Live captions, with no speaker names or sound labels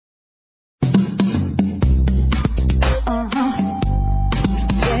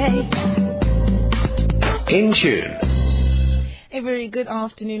In Tune. A very good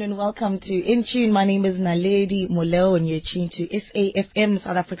afternoon and welcome to In Tune. My name is Naledi, Moleo, and you're tuned to SAFM,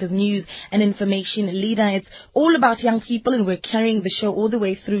 South Africa's news and information leader. It's all about young people, and we're carrying the show all the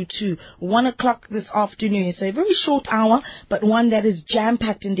way through to 1 o'clock this afternoon. So a very short hour, but one that is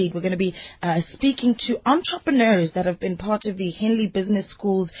jam-packed indeed. We're going to be speaking to entrepreneurs that have been part of the Henley Business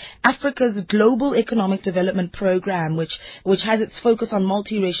School's Africa's Global Economic Development Program, which has its focus on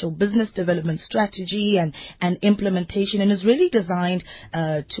multiracial business development strategy and implementation, and is really designed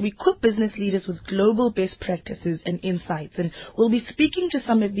to equip business leaders with global best practices and insights. And we'll be speaking to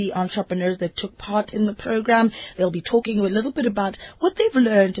some of the entrepreneurs that took part in the program. They'll be talking a little bit about what they've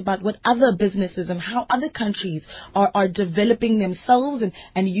learned about what other businesses and how other countries are developing themselves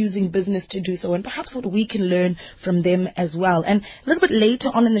and using business to do so, and perhaps what we can learn from them as well. And a little bit later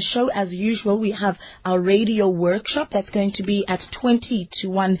on in the show, as usual, we have our radio workshop that's going to be at 20 to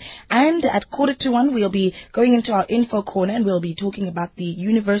 1, and at 1:45 we'll be going into our info corner, and we'll be talking about the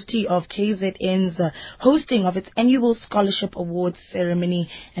University of KZN's hosting of its annual Scholarship Awards ceremony,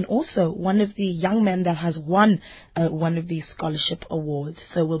 and also one of the young men that has won one of these scholarship awards.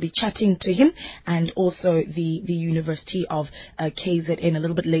 So we'll be chatting to him and also the University of KZN a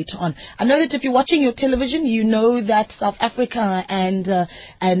little bit later on. I know that if you're watching your television, you know that South Africa and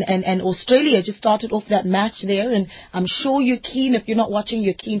Australia just started off that match there, and I'm sure you're keen. If you're not watching,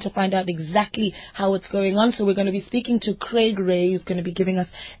 you're keen to find out exactly how it's going on. So we're going to be speaking to Craig Ray, who's going to be giving us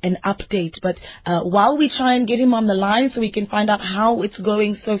an update. But while we try and get him on the line so we can find out how it's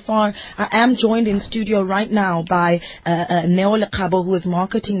going so far, I am joined in studio right now by Neo Lekabo, who is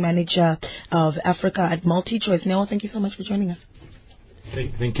marketing manager of Africa at MultiChoice. Neo, thank you so much for joining us.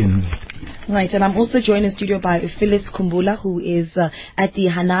 Thank you. Right, and I'm also joined in studio by Phyllis Kumbula, who is at the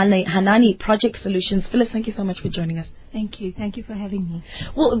Hanani Project Solutions. Phyllis, thank you so much for joining us. Thank you. Thank you for having me.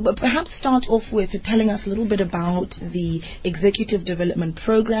 Well, perhaps start off with telling us a little bit about the Executive Development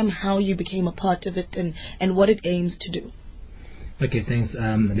Program, how you became a part of it, and what it aims to do. Okay, thanks,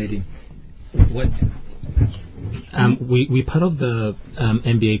 Naledi. We're part of the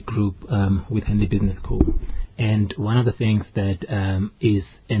MBA group with Henley Business School. And one of the things that is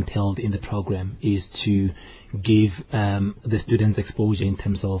entailed in the program is to give the students exposure in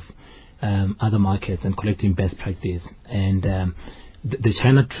terms of other markets and collecting best practice. And the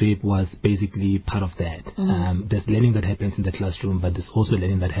China trip was basically part of that. Mm-hmm. There's learning that happens in the classroom, but there's also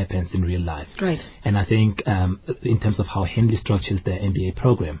learning that happens in real life. Right. And I think in terms of how Henley structures their MBA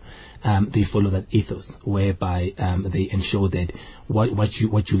program, they follow that ethos whereby they ensure that what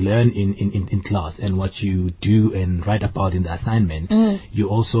you learn in class and what you do and write about in the assignment, you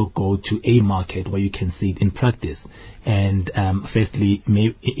also go to a market where you can see it in practice. And firstly,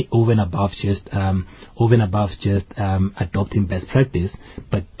 over and above just adopting best practice,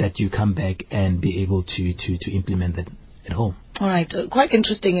 but that you come back and be able to implement that at home. All right, quite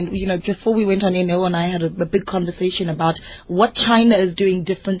interesting. And, before we went on, Neo and I had a big conversation about what China is doing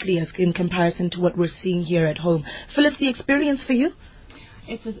differently in comparison to what we're seeing here at home. Phyllis, the experience for you?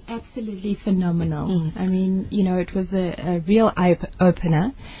 It was absolutely phenomenal. I mean, it was a real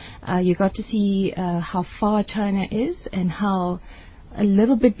eye-opener. You got to see how far China is and how a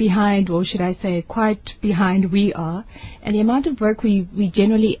little bit behind, or should I say quite behind, we are, and the amount of work we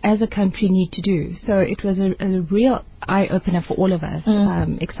generally as a country need to do. So it was a real eye-opener for all of us.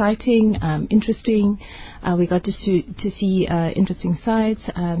 Exciting, interesting. We got to see interesting sites,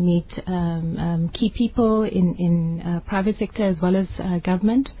 meet key people in private sector as well as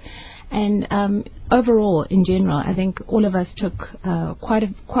government. And overall, in general, I think all of us took quite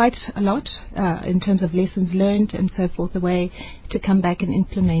a lot in terms of lessons learned and so forth, the way to come back and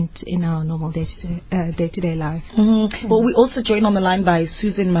implement in our normal day-to-day life. Mm-hmm. Well, we also joined on the line by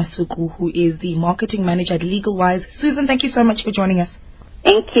Susan Masuku, who is the marketing manager at LegalWise. Susan, thank you so much for joining us.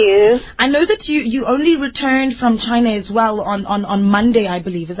 Thank you. I know that you only returned from China as well on Monday, I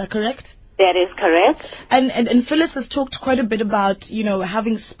believe. Is that correct? That is correct. And Phyllis has talked quite a bit about,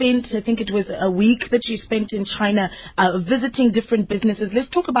 having spent, I think it was a week that you spent in China, visiting different businesses. Let's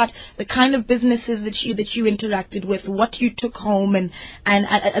talk about the kind of businesses that you interacted with, what you took home, and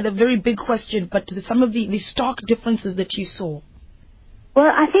a very big question, but some of the stark differences that you saw. Well,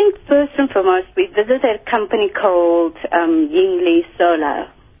 I think first and foremost, we visited a company called Yingli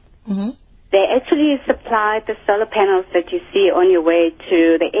Solar. Mm-hmm. They actually supply the solar panels that you see on your way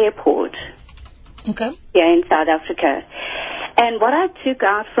to the airport. Okay. Here in South Africa. And what I took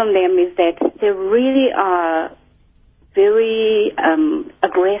out from them is that they really are very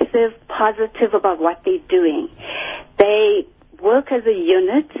aggressive, positive about what they're doing. They work as a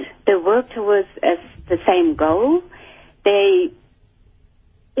unit. They work towards the same goal. They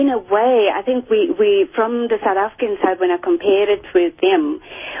in a way, I think we from the South African side, when I compared it with them,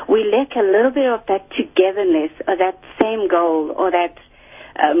 we lack a little bit of that togetherness or that same goal or that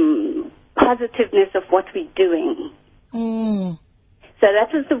positiveness of what we're doing. So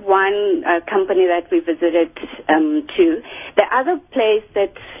that was the one company that we visited too. The other place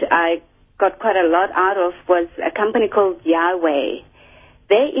that I got quite a lot out of was a company called Yahweh.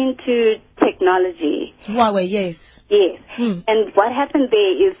 They're into technology. Huawei, yes. Yes. And what happened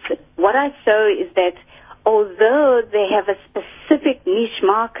there is, what I saw is that although they have a specific niche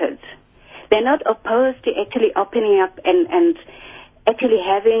market, they're not opposed to actually opening up and actually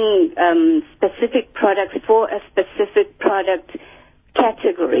having specific products for a specific product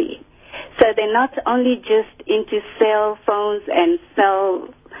category. So they're not only just into cell phones and cell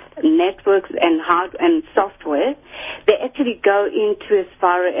networks and hardware and software. They actually go into as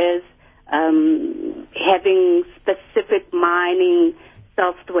far as having specific mining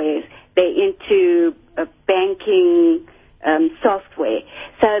software. They're into banking software.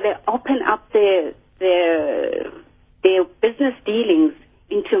 So they open up their business dealings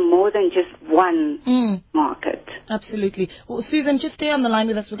into more than just one market. Absolutely. Well, Susan, just stay on the line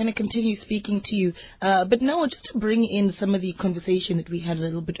with us. We're going to continue speaking to you. But now, just to bring in some of the conversation that we had a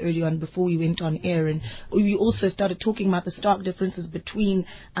little bit earlier on before we went on air, and we also started talking about the stark differences between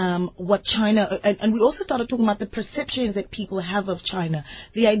what China, and we also started talking about the perceptions that people have of China.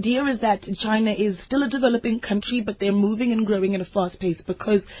 The idea is that China is still a developing country, but they're moving and growing at a fast pace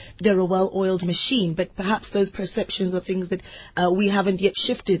because they're a well-oiled machine. But perhaps those perceptions are things that we haven't yet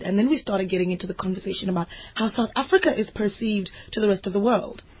shifted. And then we started getting into the conversation about how South Africa is perceived to the rest of the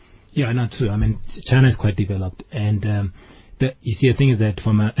world. Yeah, not true. I mean, China is quite developed, and you see, the thing is that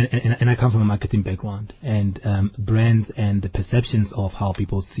and I come from a marketing background, and brands and the perceptions of how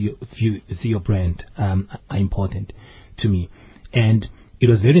people see your brand are important to me. And it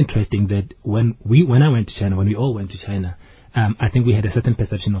was very interesting that when I went to China, when we all went to China, I think we had a certain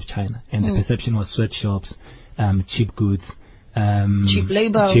perception of China, and the perception was sweatshops, cheap goods, cheap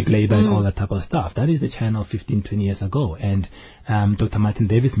labor and all that type of stuff. That is the China of 15, 20 years ago. And Dr. Martin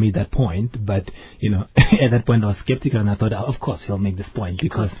Davis made that point, but at that point I was skeptical, and I thought, of course he'll make this point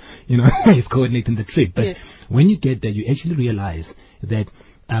because he's coordinating the trip. But when you get there, you actually realize that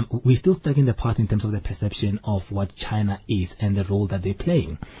we're still stuck in the past in terms of the perception of what China is and the role that they're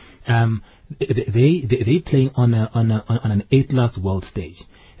playing. They're playing on an A-class world stage.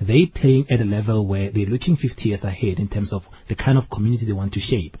 They're playing at a level where they're looking 50 years ahead in terms of the kind of community they want to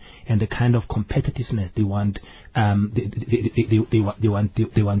shape and the kind of competitiveness they want they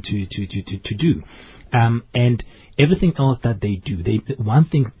want to do. And everything else that they do, one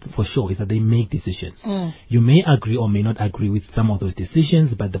thing for sure is that they make decisions. You may agree or may not agree with some of those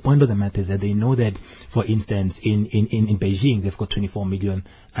decisions, but the point of the matter is that they know that, for instance, in Beijing, they've got 24 million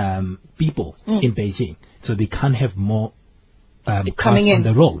people in Beijing, so they can't have more cars on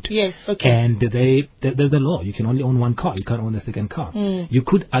the road. Yes, okay. And there's a law. You can only own one car. You can't own a second car. You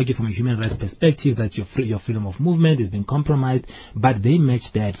could argue from a human rights perspective that your freedom of movement is being compromised, but they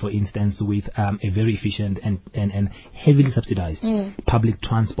match that, for instance, with a very efficient and heavily subsidized public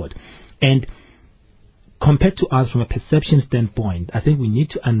transport. And compared to us from a perception standpoint, I think we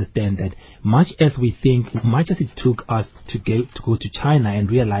need to understand that much as it took us to go to China and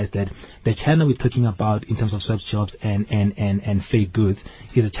realize that the China we're talking about in terms of sweatshops and fake goods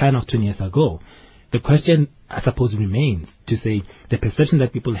is a China of 20 years ago, the question, I suppose, remains to say the perception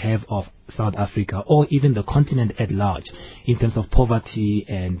that people have of South Africa or even the continent at large in terms of poverty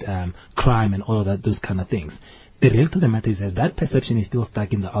and crime and all of that, those kind of things. The reality of the matter is that perception is still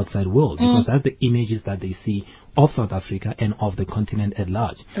stuck in the outside world because that's the images that they see of South Africa and of the continent at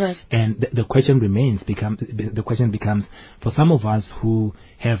large. Right. And the question becomes for some of us who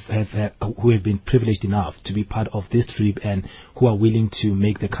have been privileged enough to be part of this trip and who are willing to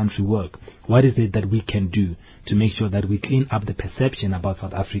make the country work, what is it that we can do to make sure that we clean up the perception about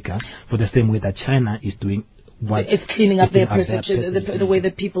South Africa for the same way that China is doing? It's cleaning up their perception, the way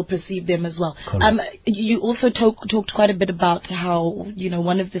that people perceive them as well. You also talked quite a bit about how,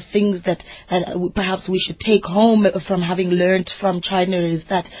 one of the things that perhaps we should take home from having learned from China is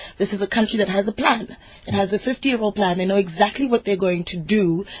that this is a country that has a plan. It has a 50-year-old plan. They know exactly what they're going to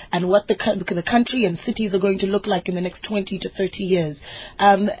do and what the country and cities are going to look like in the next 20 to 30 years.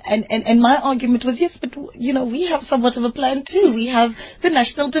 And my argument was, yes, but, we have somewhat of a plan too. We have the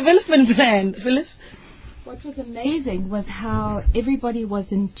National Development Plan. Phyllis? What was amazing was how everybody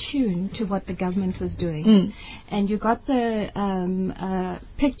was in tune to what the government was doing. And you got the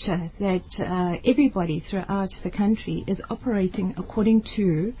picture that everybody throughout the country is operating according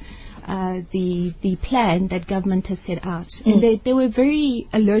to the plan that government has set out. And they were very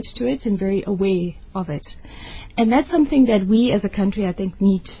alert to it and very aware of it. And that's something that we as a country, I think,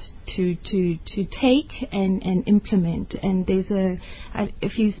 need to take and implement. And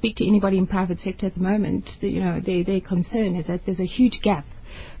if you speak to anybody in private sector at the moment, their concern is that there's a huge gap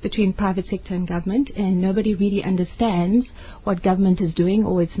between private sector and government, and nobody really understands what government is doing,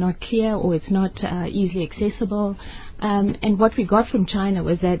 or it's not clear, or it's not easily accessible. And what we got from China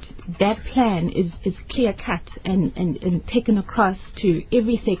was that plan is clear cut and taken across to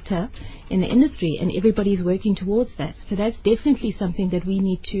every sector in the industry, and everybody's working towards that. So that's definitely something that we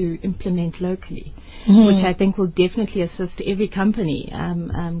need to implement locally, which I think will definitely assist every company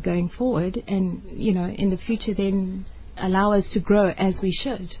going forward, and in the future then allow us to grow as we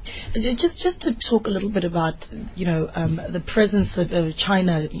should. Just to talk a little bit about the presence of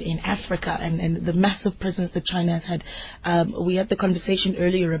China in Africa and the massive presence that China has had. We had the conversation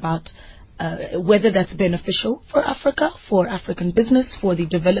earlier about whether that's beneficial for Africa, for African business, for the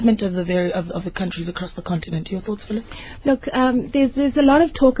development of the countries across the continent. Your thoughts, Phyllis? Look, there's a lot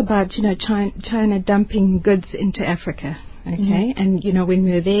of talk about China dumping goods into Africa. Okay, and when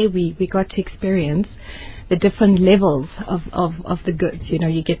we were there, we got to experience the different levels of the goods.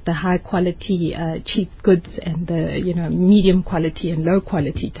 You get the high quality, cheap goods, and the medium quality and low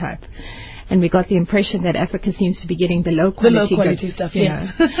quality type. And we got the impression that Africa seems to be getting the low quality goods, stuff.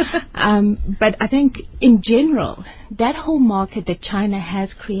 But I think in general, that whole market that China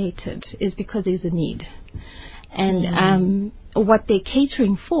has created is because there's a need. And what they're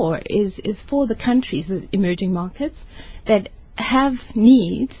catering for is for the countries, the emerging markets, that have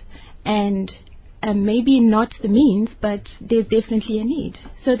needs and maybe not the means, but there's definitely a need.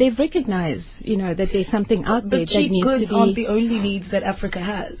 So they've recognized, that there's something out there that needs to be... But cheap goods aren't the only needs that Africa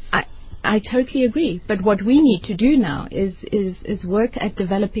has. I totally agree. But what we need to do now is work at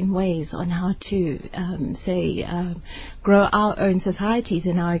developing ways on how to, grow our own societies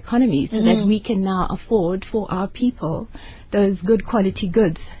and our economies so that we can now afford for our people those good quality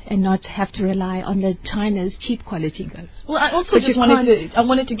goods and not have to rely on the China's cheap quality goods. Well, I also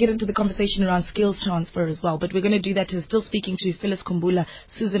wanted to get into the conversation around skills transfer as well, but we're going to do that. Still speaking to Phyllis Kumbula,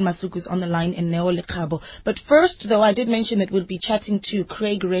 Susan Masuku's on the line, and Neo Lekabo. But first, though, I did mention that we'll be chatting to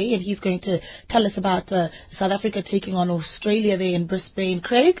Craig Ray, and he's going to tell us about South Africa taking on Australia there in Brisbane.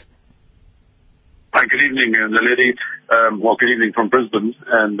 Craig? Hi, good evening, Naledi. Good evening from Brisbane.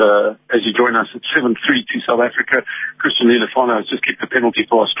 And as you join us, it's 7-3 to South Africa. Christian Leilifano has just kicked the penalty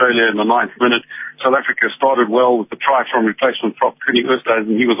for Australia in the 9th minute. South Africa started well with the try from replacement prop Kenny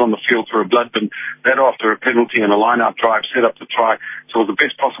Oosthuizen, and he was on the field for a blood bin. That after a penalty and a line-out drive set up the try. So it was the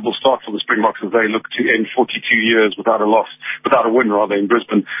best possible start for the Springboks as they look to end 42 years without a win in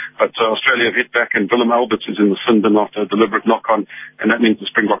Brisbane. But Australia have hit back, and Willem Alberts is in the sin bin after a deliberate knock-on, and that means the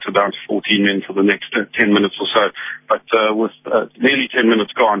Springboks are down to 14 men for the next 10 minutes or so. But with nearly 10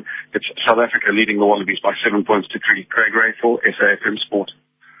 minutes gone, it's South Africa leading the Wallabies by 7 points to 3. Craig Ray for SAFM Sport.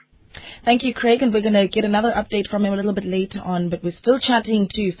 Thank you, Craig, and we're going to get another update from him a little bit later on, but we're still chatting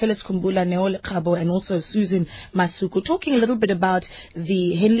to Phyllis Kumbula, Neo Lekabo, and also Susan Masuku, talking a little bit about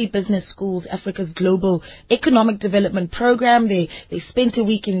the Henley Business School's Africa's Global Economic Development Program. They spent a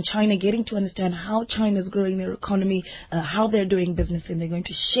week in China getting to understand how China's growing their economy, how they're doing business, and they're going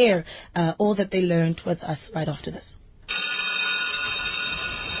to share all that they learned with us right after this.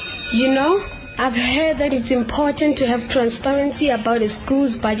 I've heard that it's important to have transparency about a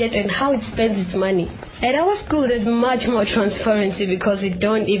school's budget and how it spends its money. At our school, there's much more transparency because we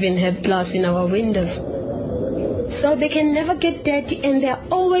don't even have glass in our windows. So they can never get dirty, and they're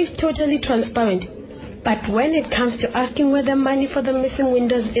always totally transparent. But when it comes to asking where the money for the missing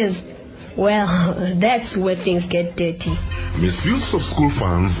windows is, well, that's where things get dirty. Misuse of school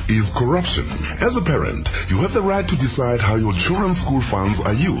funds is corruption. As a parent, you have the right to decide how your children's school funds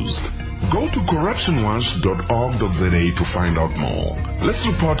are used. Go to corruptionwatch.org.za to find out more. Let's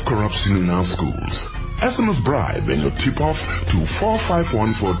report corruption in our schools. SMS bribe and your tip-off to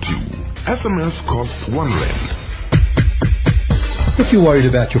 45142. SMS costs R1. If you're worried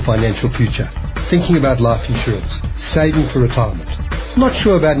about your financial future, thinking about life insurance, saving for retirement, not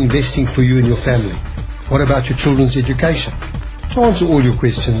sure about investing for you and your family, what about your children's education? To answer all your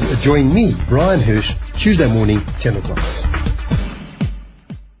questions, join me, Brian Hirsch, Tuesday morning, 10 o'clock.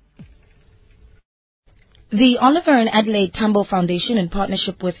 The Oliver and Adelaide Tambo Foundation, in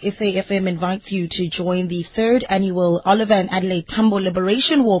partnership with SAFM, invites you to join the 3rd annual Oliver and Adelaide Tambo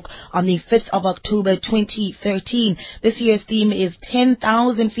Liberation Walk on the 5th of October 2013. This year's theme is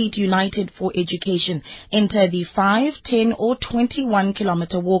 10,000 Feet United for Education. Enter the 5, 10 or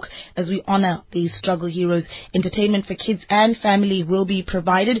 21-kilometer walk as we honor these struggle heroes. Entertainment for kids and family will be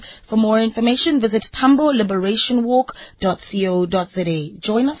provided. For more information, visit tamboliberationwalk.co.za.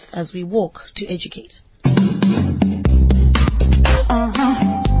 Join us as we walk to educate.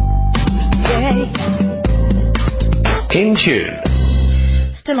 In Tune.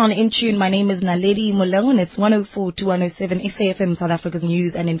 Still on In Tune, my name is Naledi, Moleo, and it's 104 to 107 SAFM, South Africa's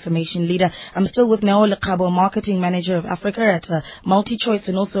news and information leader. I'm still with Nao Lekabo, Marketing Manager of Africa at MultiChoice,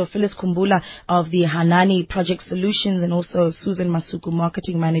 and also Phyllis Kumbula of the Hanani Project Solutions, and also Susan Masuku,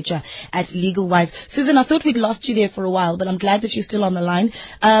 Marketing Manager at Legal Wise. Susan, I thought we'd lost you there for a while, but I'm glad that you're still on the line.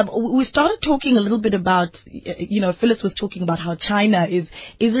 We started talking a little bit about, Phyllis was talking about how China is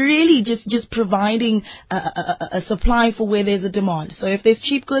really just providing a supply for where there's a demand. So if there's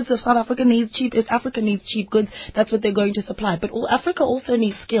cheap goods, if Africa needs cheap goods, that's what they're going to supply. But Africa also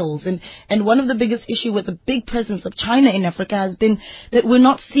needs skills, and one of the biggest issue with the big presence of China in Africa has been that we're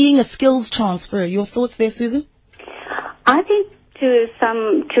not seeing a skills transfer. Your thoughts there, Susan? I think to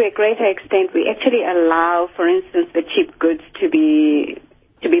a greater extent, we actually allow, for instance, the cheap goods to be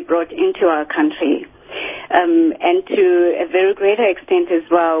brought into our country, and to a very greater extent as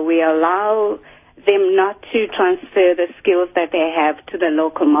well, we allow them not to transfer the skills that they have to the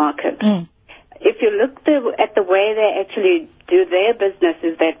local market. If you look at the way they actually do their business,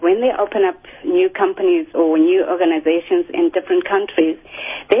 is that when they open up new companies or new organizations in different countries,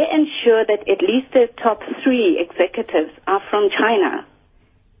 they ensure that at least the top 3 executives are from China.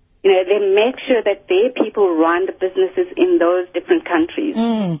 They make sure that their people run the businesses in those different countries.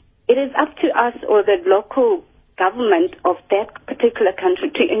 It is up to us or the local government of that particular country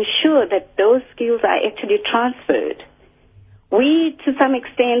to ensure that those skills are actually transferred. We, to some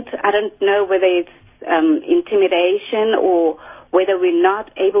extent, I don't know whether it's intimidation or whether we're not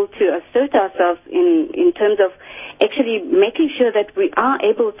able to assert ourselves in terms of actually making sure that we are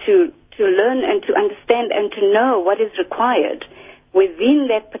able to learn and to understand and to know what is required within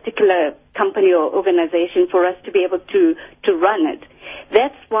that particular company or organization for us to be able to run it.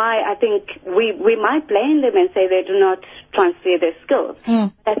 That's why I think we might blame them and say they do not transfer their skills.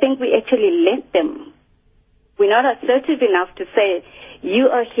 I think we actually let them. We're not assertive enough to say, you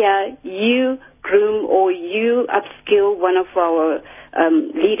are here, you groom or you upskill one of our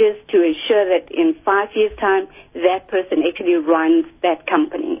leaders to ensure that in 5 years' time, that person actually runs that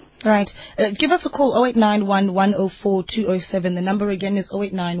company. Right. Give us a call, 0891 104 207. The number again is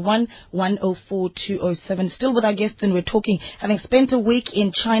 0891 104 207. Still with our guests, and we're talking, having spent a week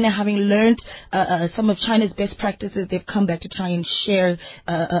in China, having learned some of China's best practices, they've come back to try and share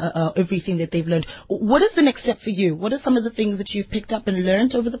everything that they've learned. What is the next step for you? What are some of the things that you've picked up and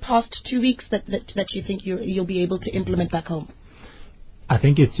learned over the past 2 weeks that you think you'll be able to implement back home? I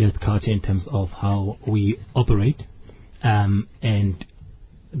think it's just culture in terms of how we operate, and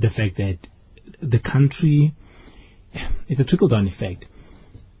the fact that the country, it's a trickle-down effect.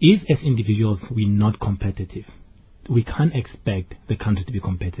 If as individuals we're not competitive, we can't expect the country to be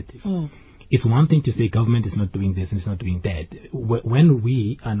competitive. It's one thing to say government is not doing this and it's not doing that. When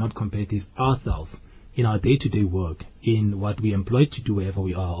we are not competitive ourselves in our day-to-day work, in what we employ to do wherever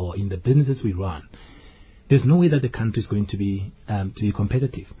we are, or in the businesses we run, there's no way that the country is going to be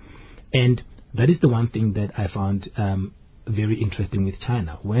competitive. And that is the one thing that I found very interesting with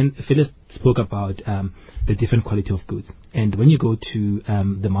China. When Phyllis spoke about the different quality of goods, and when you go to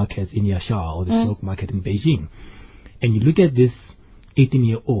the markets in Yasha or the silk market in Beijing, and you look at this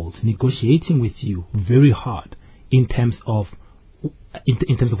 18-year-olds negotiating with you very hard in terms of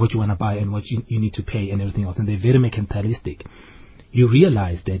what you want to buy and what you need to pay and everything else, and they're very mercantilistic, you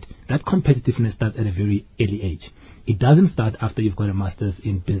realize that competitiveness starts at a very early age. It doesn't start after you've got a master's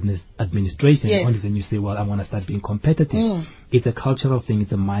in business administration. Yes. Only then you say, well, I want to start being competitive. It's a cultural thing.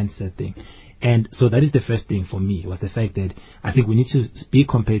 It's a mindset thing. And so that is the first thing for me, was the fact that I think we need to be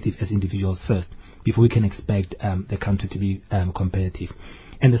competitive as individuals first before we can expect the country to be competitive.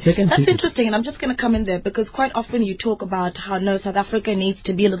 And the second That's interesting, and I'm just going to come in there because quite often you talk about how South Africa needs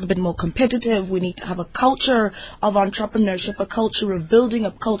to be a little bit more competitive. We need to have a culture of entrepreneurship, a culture of building,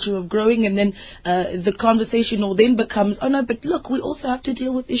 a culture of growing, and then the conversation all then becomes, oh no, but look, we also have to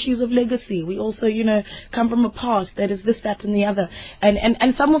deal with issues of legacy. We also, come from a past that is this, that, and the other.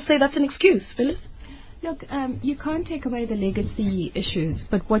 And some will say that's an excuse. Phyllis? Look, you can't take away the legacy issues,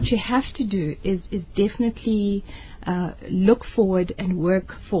 but what you have to do is definitely look forward and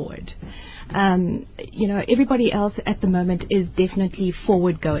work forward. Everybody else at the moment is definitely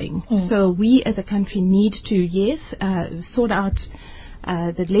forward going. So we as a country need to, yes, sort out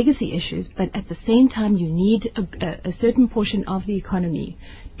the legacy issues, but at the same time you need a certain portion of the economy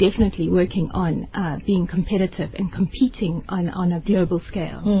definitely working on being competitive and competing on a global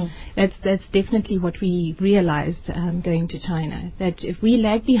scale. That's definitely what we realized going to China, that if we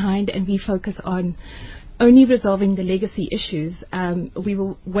lag behind and we focus on only resolving the legacy issues, we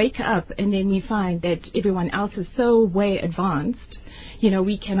will wake up and then we find that everyone else is so way advanced,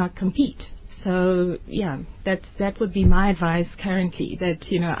 we cannot compete. So yeah, that would be my advice currently, that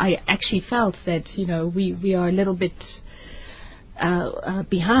I actually felt that we are a little bit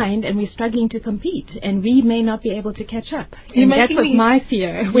behind and we're struggling to compete and we may not be able to catch up. And that was my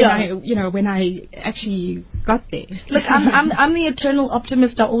fear when I actually got there. Look, I'm the eternal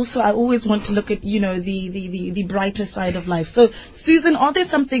optimist. I always want to look at the brighter side of life. So Susan, are there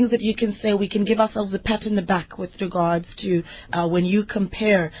some things that you can say we can give ourselves a pat in the back with regards to when you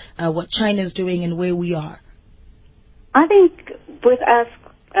compare what China's doing and where we are? I think with us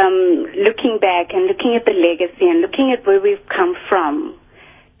looking back and looking at the legacy and looking at where we've come from,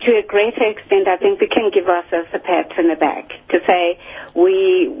 to a greater extent, I think we can give ourselves a pat on the back to say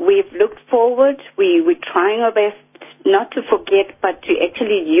we've looked forward, we're trying our best not to forget, but to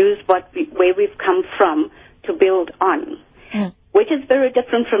actually use where we've come from to build on, which is very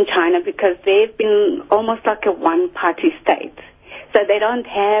different from China because they've been almost like a one-party state. So they don't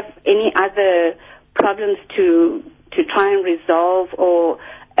have any other problems to try and resolve or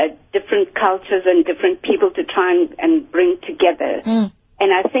different cultures and different people to try and bring together.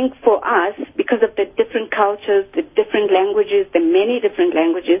 And I think for us, because of the different cultures, the different languages, the many different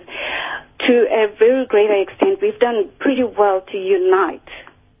languages, to a very greater extent, we've done pretty well to unite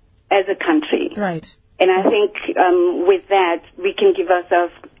as a country. Right. And I think with that, we can give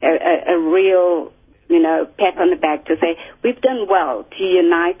ourselves a real, pat on the back to say we've done well to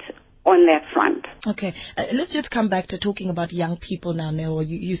unite on that front. Okay, let's just come back to talking about young people now, Nell.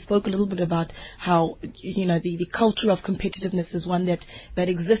 You spoke a little bit about how, the culture of competitiveness is one that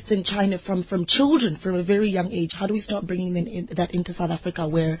exists in China from children, from a very young age. How do we start bringing that into South Africa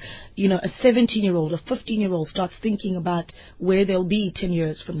where, a 17-year-old or 15-year-old starts thinking about where they'll be 10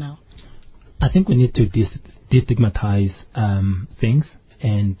 years from now? I think we need to destigmatize things,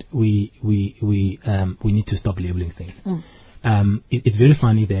 and we need to stop labeling things. It's very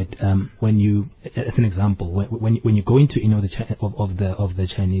funny that when you, as an example, when you go into the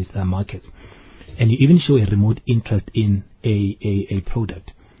Chinese markets, and you even show a remote interest in a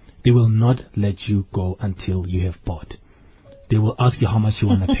product, they will not let you go until you have bought. They will ask you how much you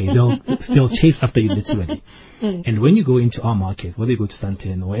want to pay. They'll chase after you literally. And when you go into our markets, whether you go to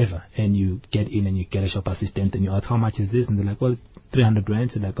Santen or wherever, and you get in and you get a shop assistant and you ask how much is this, and they're like, well, it's 300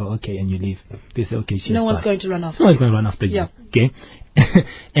 rand. So like, oh, okay, and you leave. They say, okay, no one's going to run after. No one's going to run after you. Okay,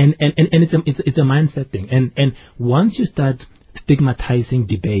 and it's a mindset thing. And once you start stigmatizing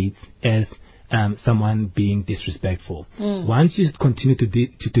debates as someone being disrespectful. Once you continue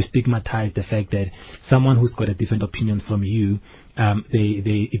to stigmatize the fact that someone who's got a different opinion from you,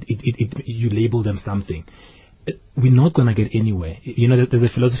 you label them something, we're not going to get anywhere. There's a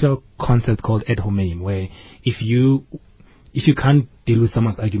philosophical concept called ad hominem, where if you can't deal with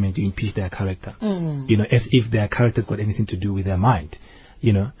someone's argument, you impeach their character. As if their character's got anything to do with their mind.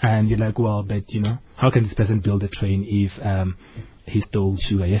 And you're like, well, but how can this person build a train if he stole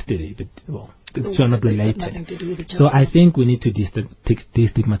sugar yesterday? But it's not related. So I think we need to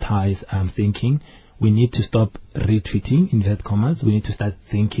destigmatize thinking. We need to stop retweeting, inverted commas. We need to start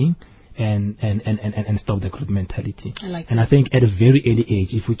thinking and stop the group mentality. I think at a very early age,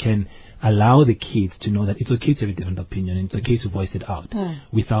 if we can allow the kids to know that it's okay to have a different opinion and it's okay to voice it out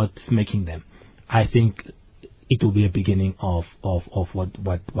without smacking them, I think it will be a beginning of what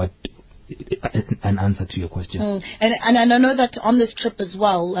an answer to your question. And I know that on this trip as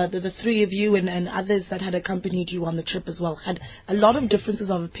well, the three of you and others that had accompanied you on the trip as well had a lot of differences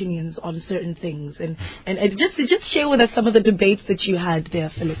of opinions on certain things. And just share with us some of the debates that you had there,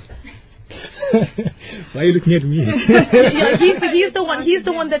 Phyllis. Why are you looking at me? He's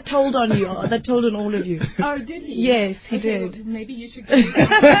the one that told on you, that told on all of you. Oh, did he? Yes, he did. Well, maybe you should go.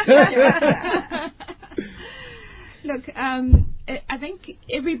 Look, I think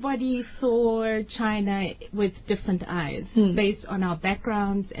everybody saw China with different eyes based on our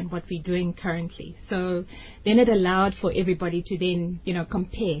backgrounds and what we're doing currently. So then it allowed for everybody to then,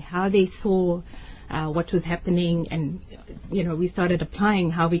 compare how they saw what was happening, and we started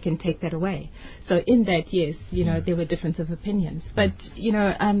applying how we can take that away. So in that, yes, there were differences of opinions. But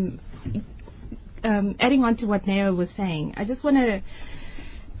adding on to what Neo was saying, I just want to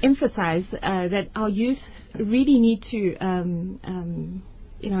emphasize that our youth really need to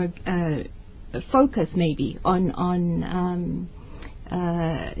focus maybe on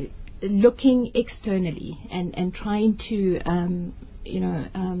looking externally and trying to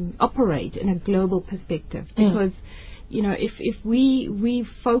operate in a global perspective, because if we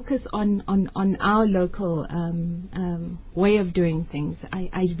focus on our local way of doing things,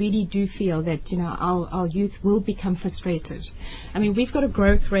 I really do feel that our youth will become frustrated. I mean, we've got a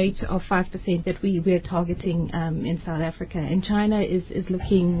growth rate of 5% that we're targeting in South Africa, and China is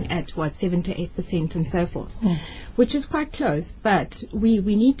looking at 7 to 8% and so forth, which is quite close. But we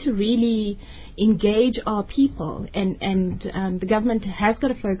need to really engage our people, and the government has got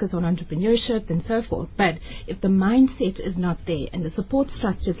to focus on entrepreneurship and so forth. But if the mindset is not there, and the support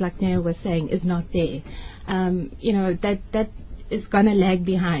structures, like Neo was saying, is not there, that is going to lag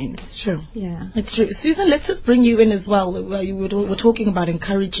behind. It's true. Yeah. It's true. Susan, let's just bring you in as well. We're talking about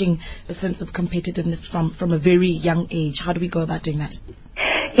encouraging a sense of competitiveness from a very young age. How do we go about doing that?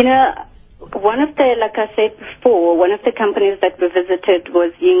 One of the, like I said before, one of the companies that we visited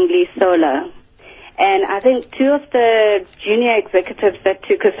was Yingli Solar. And I think two of the junior executives that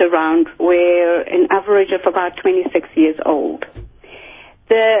took us around were an average of about 26 years old.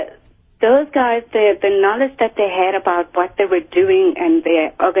 Those guys, the knowledge that they had about what they were doing and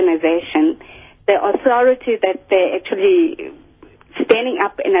their organization, the authority that they're actually standing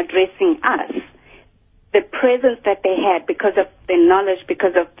up and addressing us, the presence that they had because of their knowledge,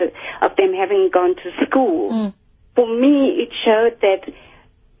 because of them having gone to school. For me, it showed that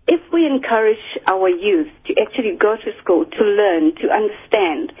if we encourage our youth to actually go to school, to learn, to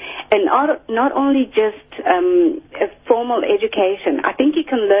understand, and not only just a formal education, I think you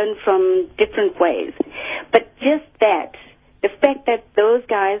can learn from different ways. But just that, the fact that those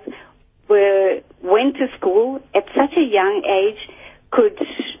guys went to school at such a young age, could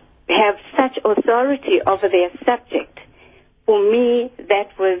have such authority over their subject, for me,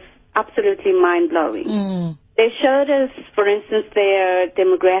 that was absolutely mind-blowing. They showed us, for instance, their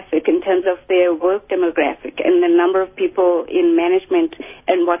demographic in terms of their work demographic and the number of people in management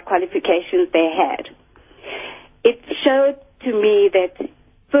and what qualifications they had. It showed to me that,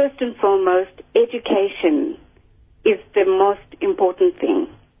 first and foremost, education is the most important thing.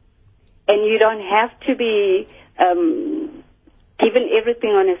 And you don't have to be given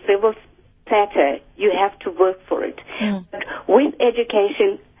everything on a silver platter. You have to work for it. But with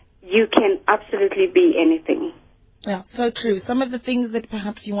education, you can absolutely be anything. Yeah, so true. Some of the things that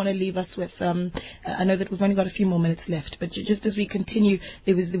perhaps you want to leave us with, I know that we've only got a few more minutes left, but just as we continue,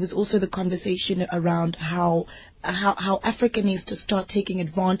 there was also the conversation around how Africa needs to start taking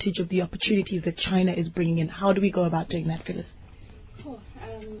advantage of the opportunities that China is bringing in. How do we go about doing that, Phyllis?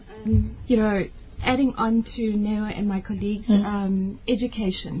 Adding on to Neo and my colleagues,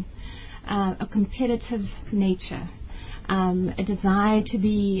 education, a competitive nature, a desire to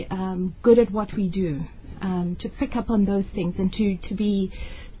be good at what we do, to pick up on those things, and to be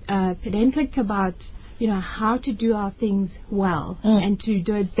pedantic about how to do our things well and to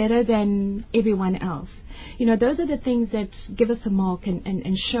do it better than everyone else. Those are the things that give us a mark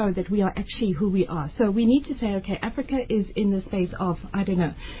and show that we are actually who we are. So we need to say, okay, Africa is in the space of, I don't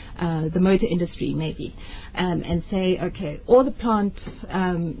know, the motor industry maybe, and say, okay, all the plants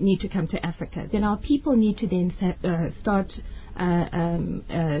need to come to Africa. Then our people need to then start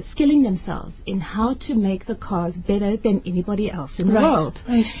skilling themselves in how to make the cars better than anybody else in the world.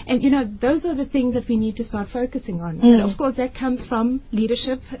 Right. And those are the things that we need to start focusing on. But of course that comes from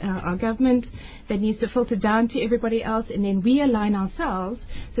leadership, our government, that needs to filter down to everybody else, and then we align ourselves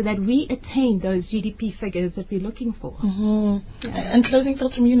so that we attain those GDP figures that we're looking for. And closing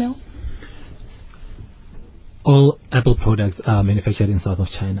thoughts from you now? All Apple products are manufactured in south of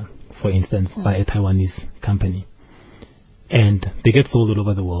China, for instance, by a Taiwanese company. And they get sold all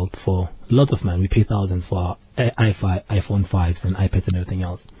over the world for lots of money. We pay thousands for iPhone 5s and iPads and everything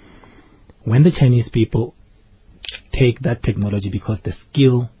else. When the Chinese people take that technology, because the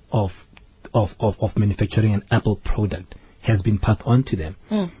skill of manufacturing an Apple product has been passed on to them,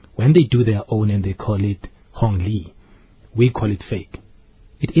 when they do their own and they call it Hongli, we call it fake.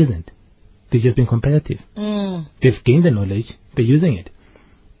 It isn't. They've just been competitive. They've gained the knowledge. They're using it.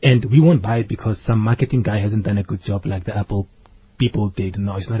 And we won't buy it because some marketing guy hasn't done a good job, like the Apple people did.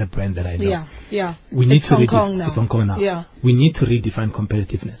 No, it's not a brand that I know. Yeah. We need it's to Hong Kong now. It's Hong Kong now. Yeah. We need to redefine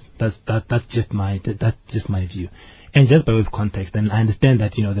competitiveness. That's just my view. And just by way of context, and I understand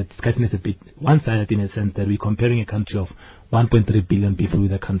that, the discussion is a bit one-sided in a sense that we're comparing a country of 1.3 billion people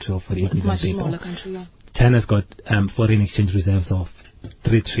with a country of 48 million much people. Smaller country, yeah. China's got foreign exchange reserves of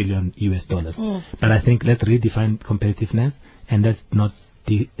 $3 trillion US. But I think let's redefine competitiveness, and let's not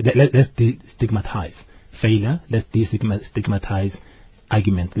let's destigmatize failure. Let's destigmatize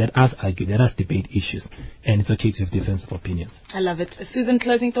argument. Let us argue. Let us debate issues, and it's okay to have difference of opinions. I love it. Susan,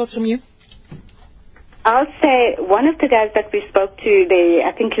 closing thoughts from you? I'll say one of the guys that we spoke to,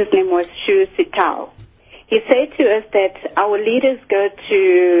 I think his name was Shu Sitao. He said to us that our leaders go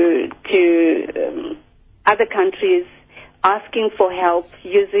to other countries asking for help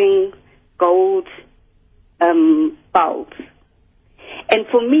using gold bulbs. And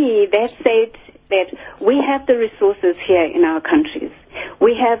for me, that said that we have the resources here in our countries.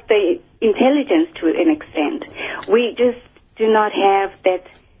 We have the intelligence to an extent. We just do not have that.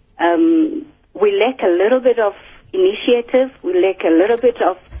 We lack a little bit of initiative. We lack a little bit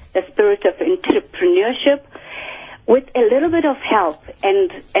of the spirit of entrepreneurship. With a little bit of help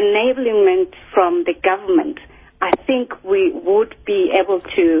and enablement from the government, I think we would be able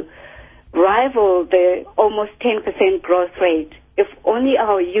to rival the almost 10% growth rate if only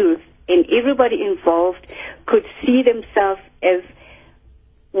our youth and everybody involved could see themselves as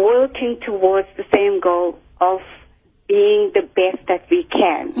working towards the same goal of being the best that we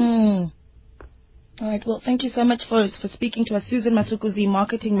can. All right. Well, thank you so much for speaking to us. Susan Masuku is the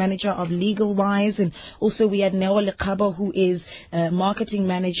marketing manager of LegalWise, and also we had Neo Lekabo, who is marketing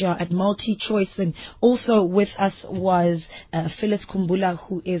manager at MultiChoice, and also with us was Phyllis Kumbula,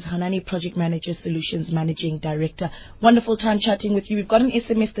 who is Hanani Project Manager Solutions Managing Director. Wonderful time chatting with you. We've got an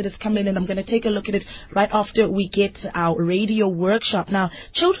SMS that has come in, and I'm going to take a look at it right after we get our radio workshop. Now,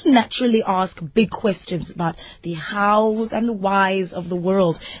 children naturally ask big questions about the hows and the whys of the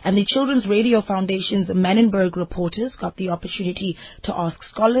world, and the Children's Radio Foundation Manenberg reporters got the opportunity to ask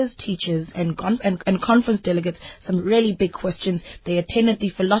scholars, teachers, and conference delegates some really big questions. They attended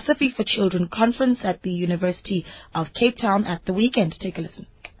the Philosophy for Children conference at the University of Cape Town at the weekend. Take a listen.